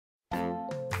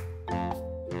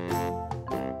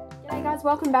guys,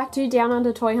 welcome back to Down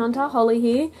Under Toy Hunter. Holly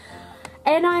here,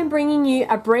 and I'm bringing you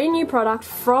a brand new product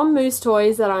from Moose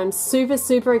Toys that I'm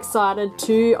super excited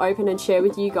to open and share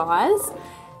with you guys.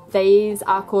 These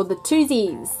are called the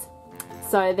twozies.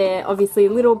 So they're obviously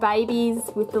little babies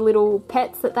with the little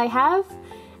pets that they have,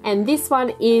 and this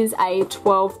one is a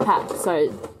 12 pack,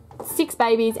 so 6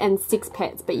 babies and 6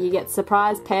 pets, but you get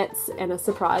surprise pets and a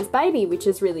surprise baby, which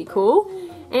is really cool,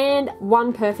 and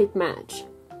one perfect match.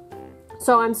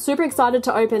 So I'm super excited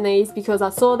to open these because I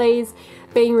saw these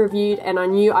being reviewed and I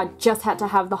knew I just had to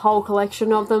have the whole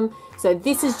collection of them. So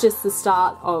this is just the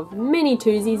start of many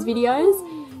twozies videos,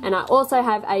 and I also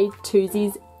have a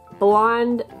twozies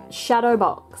blind shadow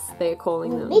box, they're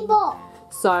calling them. Big box.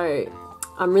 So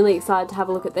I'm really excited to have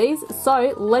a look at these.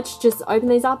 So let's just open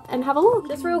these up and have a look.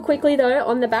 Just real quickly though,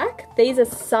 on the back, these are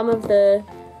some of the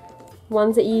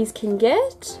ones that you can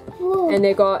get. And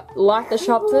they've got, like the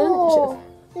Shopkins,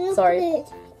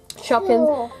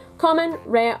 common,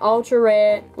 rare, ultra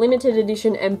rare, limited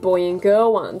edition, and boy and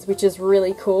girl ones, which is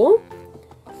really cool.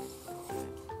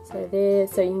 So there,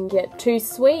 so you can get 2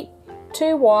 sweet,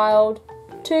 2 wild,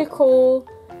 2 cool,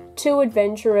 2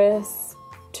 adventurous,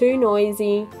 2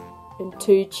 noisy, and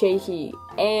 2 cheeky,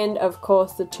 and of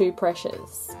course the 2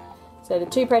 precious. So the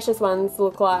 2 precious ones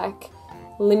look like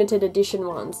limited edition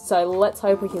ones, so let's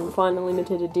hope we can find a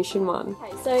limited edition one.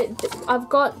 Okay, so I've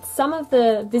got some of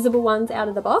the visible ones out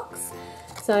of the box.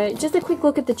 So just a quick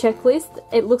look at the checklist.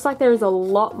 It looks like there is a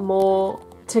lot more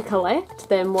to collect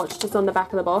than what's just on the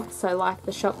back of the box, so like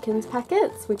the Shopkins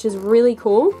packets, which is really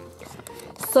cool.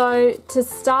 So to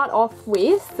start off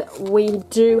with, we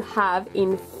do have,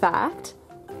 in fact,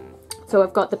 so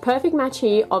I've got the perfect match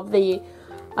here of the,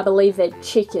 I believe they're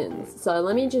chickens. So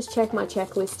let me just check my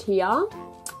checklist here.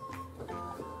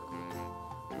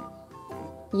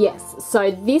 Yes,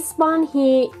 so this one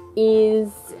here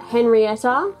is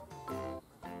Henrietta,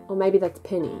 or maybe that's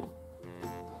Penny.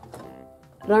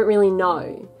 I don't really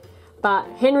know, but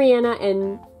Henrietta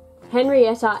and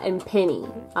Penny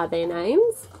are their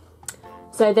names.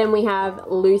 So then we have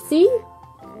Lucy,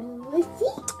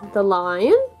 the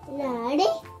lion,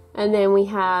 and then we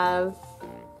have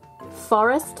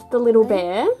Forrest, the little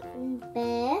bear.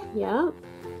 Yeah.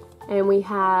 And we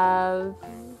have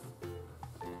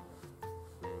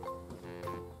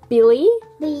Billy.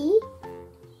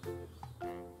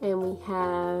 And we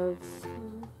have,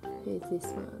 who's this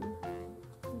one?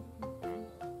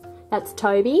 That's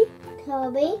Toby.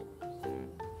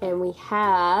 And we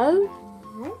have,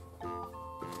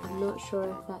 I'm not sure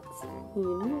if that's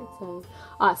him. So,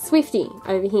 Swifty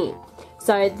over here.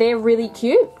 So they're really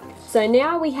cute. So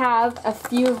now we have a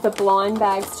few of the blind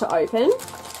bags to open.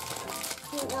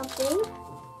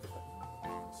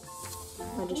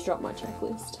 I just dropped my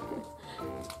checklist.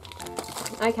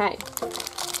 Okay,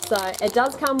 so it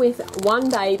does come with 1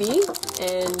 baby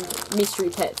and mystery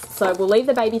pets. So we'll leave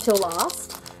the baby till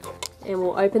last and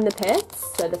we'll open the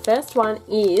pets. So the first one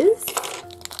is,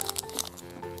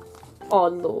 oh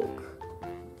look,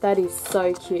 that is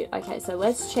so cute. Okay, so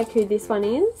let's check who this one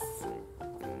is.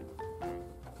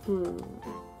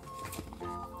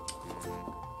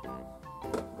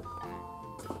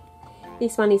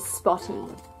 This one is Spotty.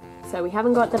 So we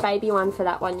haven't got the baby one for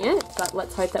that one yet, but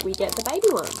let's hope that we get the baby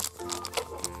one.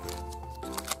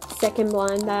 Second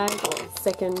blind bag, or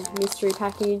second mystery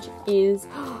package is,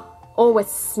 oh, a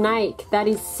snake. That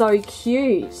is so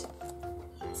cute.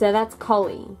 So that's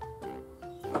Collie.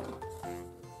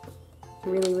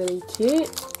 Really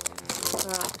cute.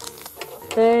 Alright,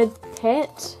 third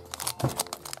pet.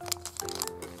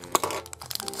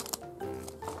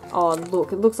 Oh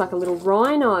look, it looks like a little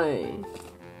rhino.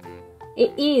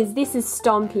 It is, this is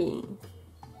Stompy.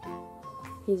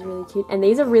 He's really cute. And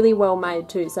these are really well made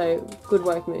too, so good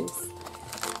work, Moose,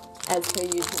 as per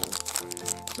usual.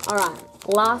 Alright,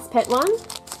 last pet one.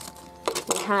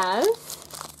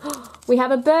 We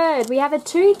have a bird, we have a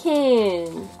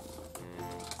toucan.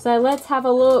 So let's have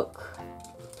a look.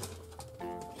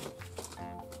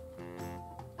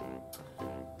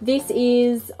 This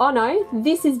is, oh no,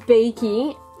 this is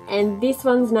Beaky, and this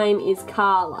one's name is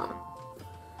Carla.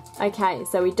 Okay,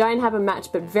 so we don't have a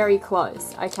match, but very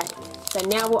close. Okay, so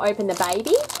now we'll open the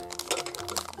baby.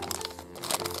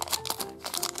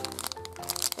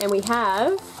 And we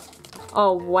have,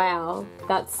 oh wow,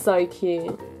 that's so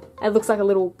cute. It looks like a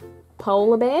little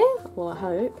polar bear, well I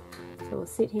hope. So we'll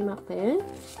sit him up there.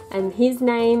 And his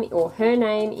name, or her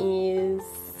name is,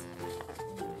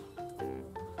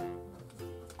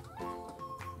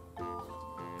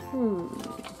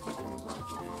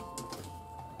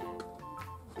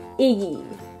 Iggy,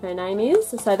 her name is,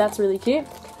 so that's really cute.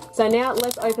 So now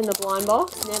let's open the blind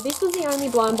box. Now this was the only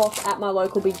blind box at my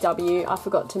local Big W. I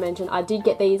forgot to mention I did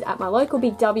get these at my local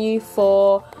Big W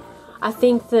for, I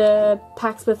think the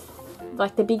packs were,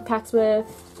 like the big packs were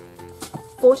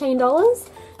 $14.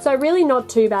 So really not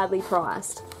too badly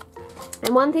priced.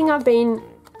 And one thing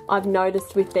I've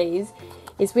noticed with these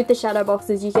is with the shadow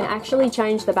boxes you can actually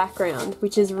change the background,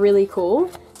 which is really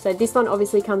cool. So this one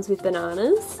obviously comes with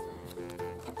bananas.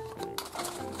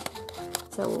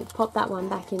 So we'll pop that one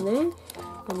back in there.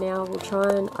 And now we'll try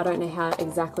and, I don't know how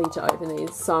exactly to open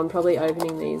these, so I'm probably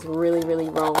opening these really, really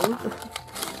wrong.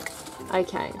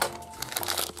 Okay.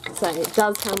 So it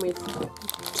does come with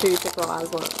 2 surprise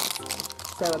ones.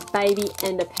 So a baby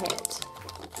and a pet.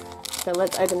 So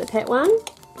let's open the pet one.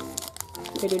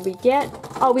 What did we get?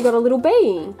 Oh, we got a little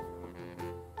bee.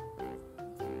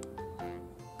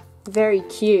 Very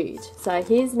cute. So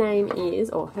his name is,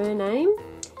 or her name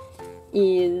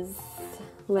is,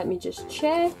 let me just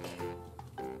check.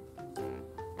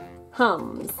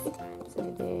 Hums.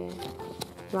 So they're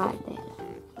right there.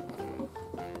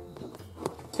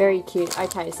 Very cute.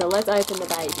 Okay, so let's open the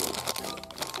baby.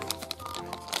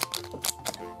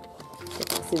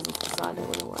 Get my scissors aside, don't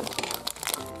want to work.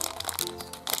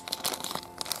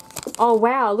 Oh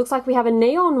wow, looks like we have a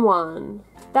neon one.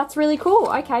 That's really cool.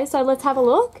 Okay, so let's have a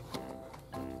look.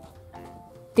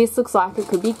 This looks like it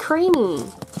could be creamy.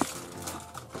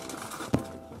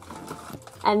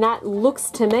 And that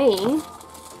looks to me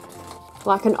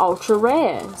like an ultra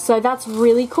rare. So that's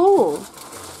really cool.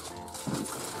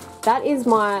 That is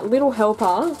my little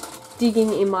helper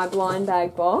digging in my blind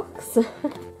bag box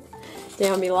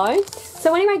down below.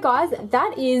 So anyway guys,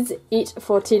 that is it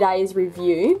for today's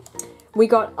review. We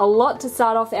got a lot to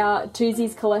start off our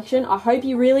twozies collection. I hope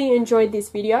you really enjoyed this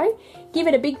video. Give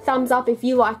it a big thumbs up if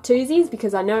you like twozies,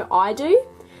 because I know I do.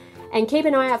 And keep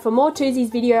an eye out for more twozies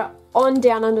video on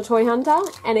Down Under Toy Hunter.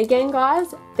 And again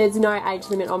guys, there's no age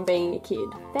limit on being a kid.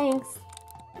 Thanks.